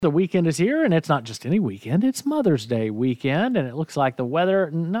The weekend is here, and it's not just any weekend, it's Mother's Day weekend, and it looks like the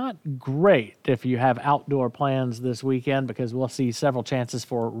weather not great if you have outdoor plans this weekend because we'll see several chances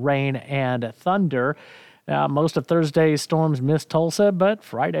for rain and thunder. Most of Thursday's storms missed Tulsa, but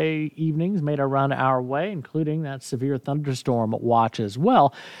Friday evenings made a run our way, including that severe thunderstorm watch as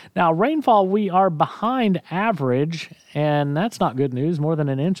well. Now, rainfall, we are behind average, and that's not good news, more than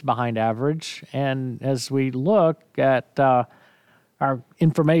an inch behind average. And as we look at our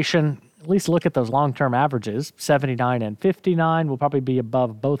information, at least look at those long-term averages, 79 and 59. We'll probably be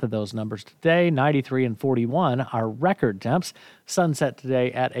above both of those numbers today. 93 and 41 are record temps. Sunset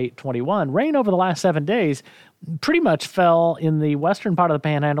today at 8:21. Rain over the last 7 days pretty much fell in the western part of the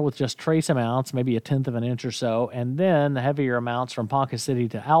Panhandle with just trace amounts, maybe a tenth of an inch or so, and then the heavier amounts from Ponca City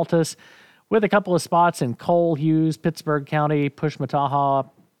to Altus, with a couple of spots in Cole, Hughes, Pittsburgh County, Pushmataha,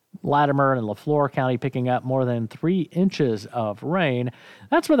 Latimer, and LaFleur County picking up more than 3 inches of rain.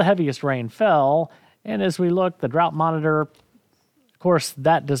 That's where the heaviest rain fell. And as we look, the drought monitor, of course,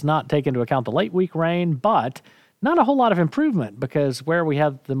 that does not take into account the late week rain, but not a whole lot of improvement because where we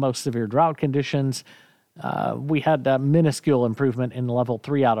had the most severe drought conditions, we had a minuscule improvement in level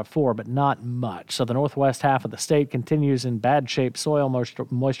 3 out of 4, but not much. So the northwest half of the state continues in bad shape soil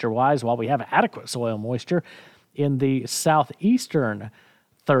moisture-wise, while we have adequate soil moisture in the southeastern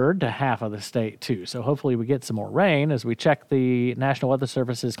third to half of the state, too. So hopefully we get some more rain as we check the National Weather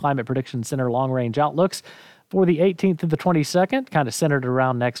Service's Climate Prediction Center long-range outlooks for the 18th to the 22nd, kind of centered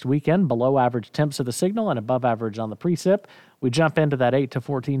around next weekend, below average temps of the signal and above average on the precip. We jump into that 8 to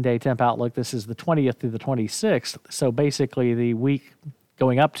 14-day temp outlook. This is the 20th through the 26th, so basically the week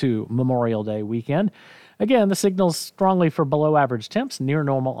going up to Memorial Day weekend. Again, the signal's strongly for below average temps, near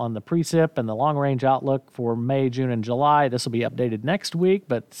normal on the precip, and the long-range outlook for May, June, and July. This will be updated next week,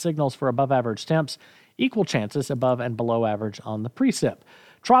 but signals for above average temps, equal chances above and below average on the precip.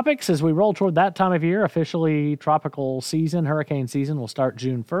 Tropics, as we roll toward that time of year, officially tropical season, hurricane season will start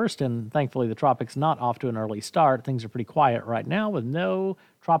June 1st, and thankfully the tropics not off to an early start. Things are pretty quiet right now with no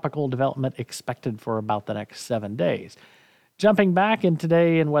tropical development expected for about the next 7 days. Jumping back in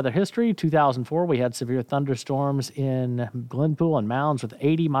today in weather history, 2004, we had severe thunderstorms in Glenpool and Mounds with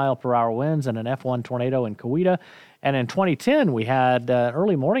 80-mile-per-hour winds and an F1 tornado in Coweta. And in 2010, we had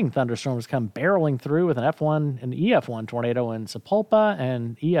early morning thunderstorms come barreling through with an F1 and EF1 tornado in Sapulpa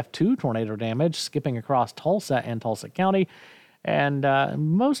and EF2 tornado damage skipping across Tulsa and Tulsa County. And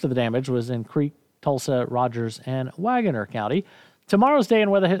most of the damage was in Creek, Tulsa, Rogers, and Wagoner County. Tomorrow's day in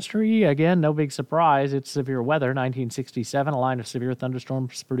weather history, again, no big surprise. It's severe weather. 1967, a line of severe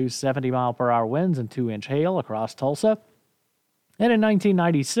thunderstorms produced 70-mile-per-hour winds and 2-inch hail across Tulsa. And in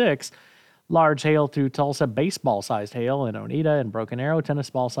 1996, large hail through Tulsa, baseball-sized hail in Oneida and Broken Arrow, tennis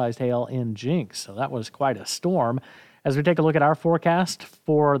ball-sized hail in Jinx. So that was quite a storm. As we take a look at our forecast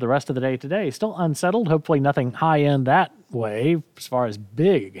for the rest of the day today, still unsettled, hopefully nothing high-end that way as far as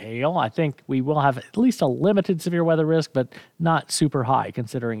big hail. I think we will have at least a limited severe weather risk, but not super high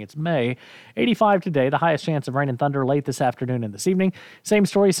considering it's May. 85 today, the highest chance of rain and thunder late this afternoon and this evening. Same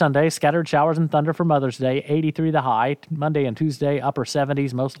story Sunday, scattered showers and thunder for Mother's Day, 83 the high. Monday and Tuesday, upper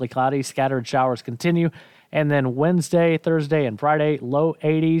 70s, mostly cloudy, scattered showers continue. And then Wednesday, Thursday, and Friday, low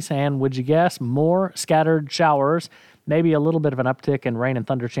 80s, and would you guess, more scattered showers. Maybe a little bit of an uptick in rain and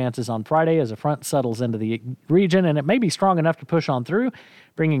thunder chances on Friday as a front settles into the region, and it may be strong enough to push on through,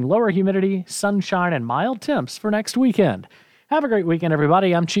 bringing lower humidity, sunshine, and mild temps for next weekend. Have a great weekend,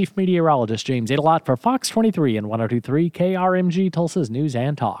 everybody. I'm Chief Meteorologist James Adelot for Fox 23 and 102.3 KRMG Tulsa's News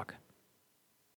and Talk.